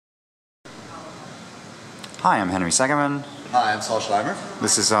Hi, I'm Henry Segerman. Hi, I'm Saul Schleimer.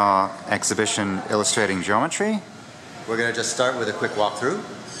 This is our exhibition illustrating geometry. We're going to just start with a quick walkthrough,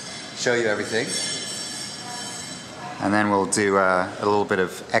 show you everything. And then we'll do a little bit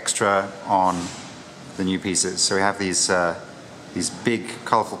of extra on the new pieces. So we have these big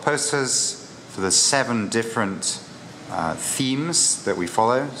colorful posters for the 7 different themes that we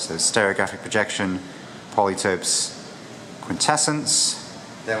follow. So stereographic projection, polytopes, quintessence.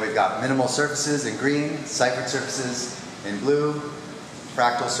 Then we've got minimal surfaces in green, ciphered surfaces in blue,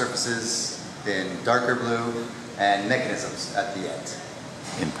 fractal surfaces in darker blue, and mechanisms at the end.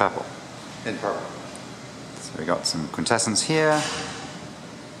 In purple. In purple. So we got some quintessence here.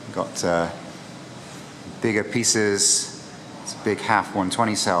 We've got bigger pieces. It's a big half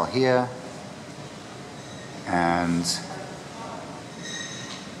 120 cell here. And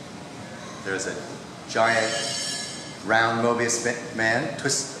there's a giant round Mobius man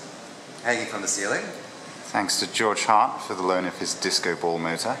hanging from the ceiling. Thanks to George Hart for the loan of his disco ball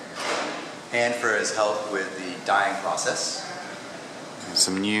motor. And for his help with the dyeing process. And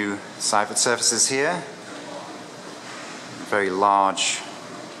some new ciphered surfaces here. A very large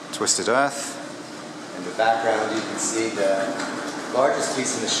twisted earth. In the background you can see the largest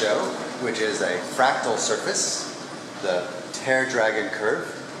piece in the show, which is a fractal surface, the tear dragon curve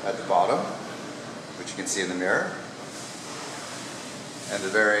at the bottom, which you can see in the mirror. And the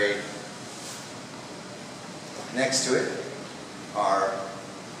very next to it are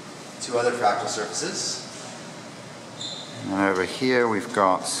 2 other fractal surfaces. And over here we've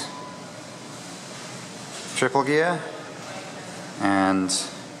got triple gear. And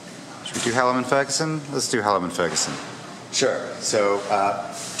should we do Hellman-Ferguson? Let's do Hellman-Ferguson. Sure. So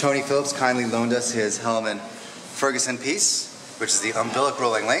Tony Phillips kindly loaned us his Hellman-Ferguson piece, which is the umbilic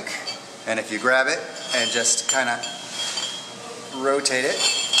rolling link. And if you grab it and just kind of rotate it,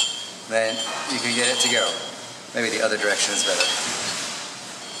 then you can get it to go. Maybe the other direction is better.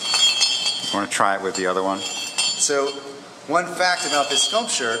 You want to try it with the other one? So one fact about this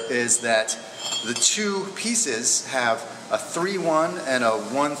sculpture is that the 2 pieces have a 3-1 and a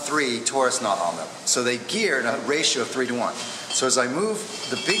 1-3 torus knot on them. So they gear in a ratio of 3:1. So as I move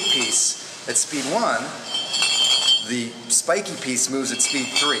the big piece at speed 1, the spiky piece moves at speed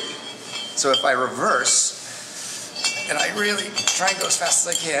 3. So if I reverse, and I really try and go as fast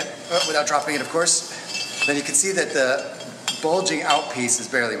as I can, without dropping it of course, then you can see that the bulging out piece is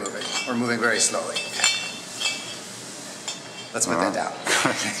barely moving, or moving very slowly. Let's put that down,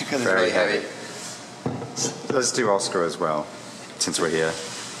 because it's really heavy. Let's do Oscar as well, since we're here.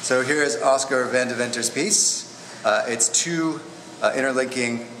 So here's Oscar Van Deventer's piece. It's 2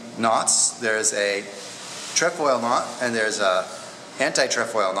 interlinking knots. There's a trefoil knot, and there's a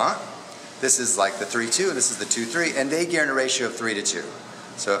anti-trefoil knot. This is like the 3-2, and this is the 2-3, and they gear in a ratio of 3:2.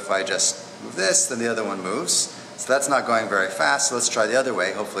 So if I just move this, then the other one moves. So that's not going very fast, so let's try the other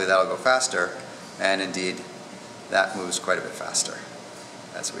way. Hopefully that'll go faster. And indeed, that moves quite a bit faster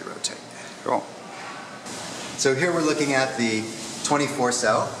as we rotate. Cool. So here we're looking at the 24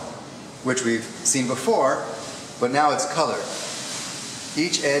 cell, which we've seen before, but now it's colored.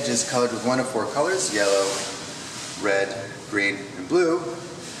 Each edge is colored with 1 of 4 colors, yellow, red, green, and blue.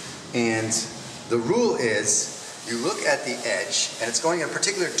 And the rule is you look at the edge and it's going in a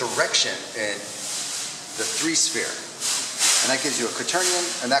particular direction in the 3 sphere. And that gives you a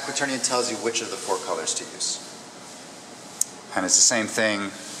quaternion, and that quaternion tells you which of the 4 colors to use. And it's the same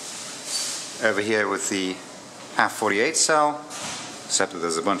thing over here with the half 48 cell, except that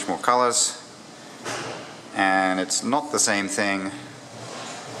there's a bunch more colors. And it's not the same thing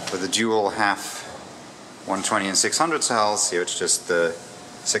with the dual half 120 and 600 cells. Here it's just the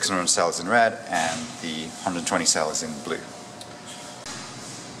 600 cells in red and the 120 cells in blue.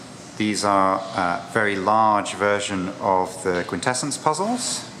 These are a very large version of the quintessence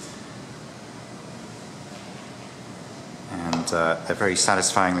puzzles. And they're very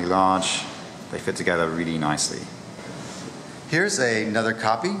satisfyingly large. They fit together really nicely. Here's another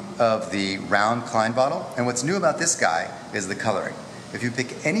copy of the round Klein bottle, and what's new about this guy is the coloring. If you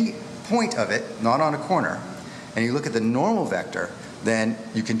pick any point of it, not on a corner, and you look at the normal vector, then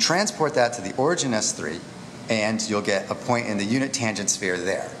you can transport that to the origin S3, and you'll get a point in the unit tangent sphere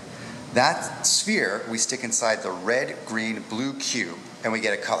there. That sphere we stick inside the red, green, blue cube, and we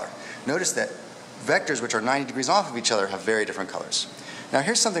get a color. Notice that vectors which are 90 degrees off of each other have very different colors. Now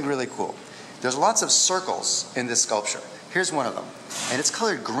here's something really cool. There's lots of circles in this sculpture. Here's one of them, and it's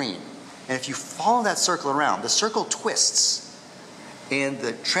colored green. And if you follow that circle around, the circle twists, and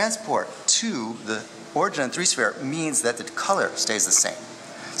the transport to the origin and 3 sphere means that the color stays the same.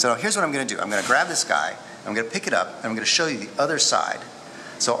 So here's what I'm going to do. I'm going to grab this guy, I'm going to pick it up, and I'm going to show you the other side.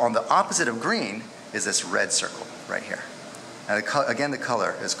 So on the opposite of green is this red circle right here. And again, the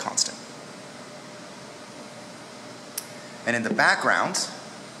color is constant. And in the background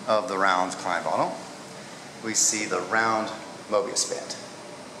of the round Klein bottle, we see the round Mobius band.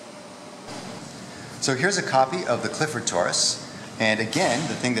 So here's a copy of the Clifford torus. And again,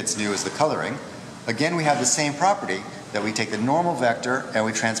 the thing that's new is the coloring. Again, we have the same property that we take the normal vector and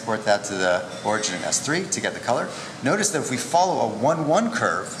we transport that to the origin in S3 to get the color. Notice that if we follow a 1-1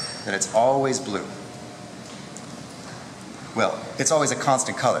 curve, then it's always blue. Well, it's always a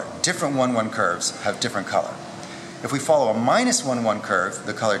constant color. Different 1-1 curves have different color. If we follow a -1-1 curve,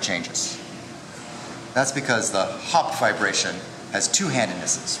 the color changes. That's because the hop vibration has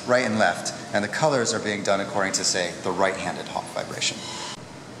two-handednesses, right and left, and the colors are being done according to, say, the right-handed hop vibration.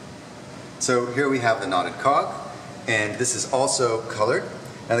 So here we have the knotted cog, and this is also colored.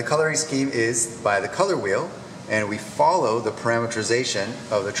 And the coloring scheme is by the color wheel, and we follow the parameterization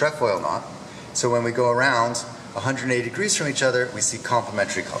of the trefoil knot. So when we go around 180 degrees from each other, we see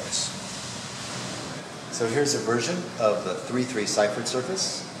complementary colors. So here's a version of the 3-3 ciphered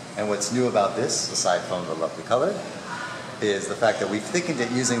surface. And what's new about this, aside from the lovely color, is the fact that we've thickened it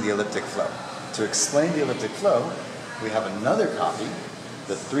using the elliptic flow. To explain the elliptic flow, we have another copy,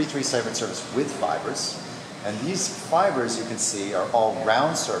 the 3-3 ciphered surface with fibers. And these fibers, you can see, are all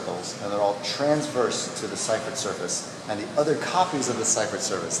round circles, and they're all transverse to the ciphered surface, and the other copies of the ciphered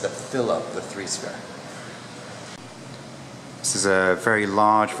surface that fill up the 3-sphere. This is a very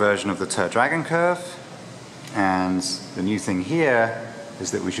large version of the Tur-Dragon curve, and the new thing here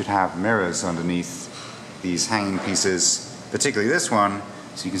is that we should have mirrors underneath these hanging pieces, particularly this one,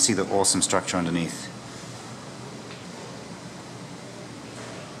 so you can see the awesome structure underneath.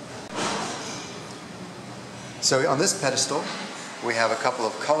 So on this pedestal, we have a couple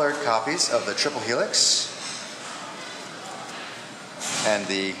of colored copies of the triple helix and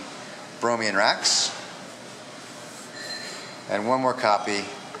the bromium racks, and one more copy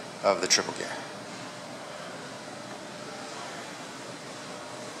of the triple gear.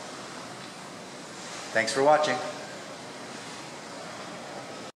 Thanks for watching.